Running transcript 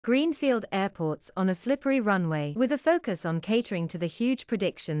Greenfield airports on a slippery runway. With a focus on catering to the huge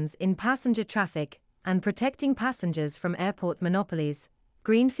predictions in passenger traffic and protecting passengers from airport monopolies,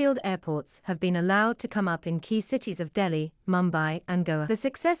 Greenfield airports have been allowed to come up in key cities of Delhi, Mumbai, and Goa. The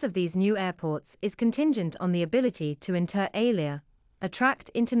success of these new airports is contingent on the ability to inter alia, attract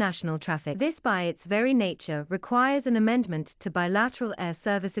international traffic. This, by its very nature, requires an amendment to bilateral air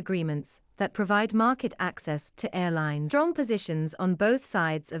service agreements that provide market access to airlines. Strong positions on both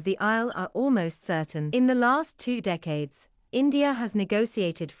sides of the aisle are almost certain. In the last 2 decades, India has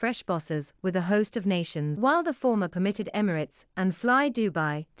negotiated fresh BASAs with a host of nations. While the former permitted Emirates and Fly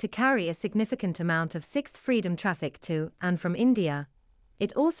Dubai to carry a significant amount of sixth freedom traffic to and from India,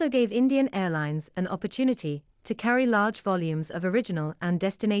 it also gave Indian airlines an opportunity to carry large volumes of original and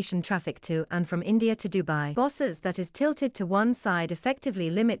destination traffic to and from India to Dubai. BASAs that is tilted to one side effectively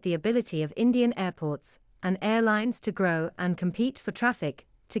limit the ability of Indian airports and airlines to grow and compete for traffic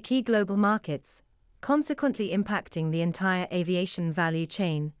to key global markets, consequently impacting the entire aviation value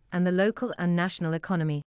chain and the local and national economy.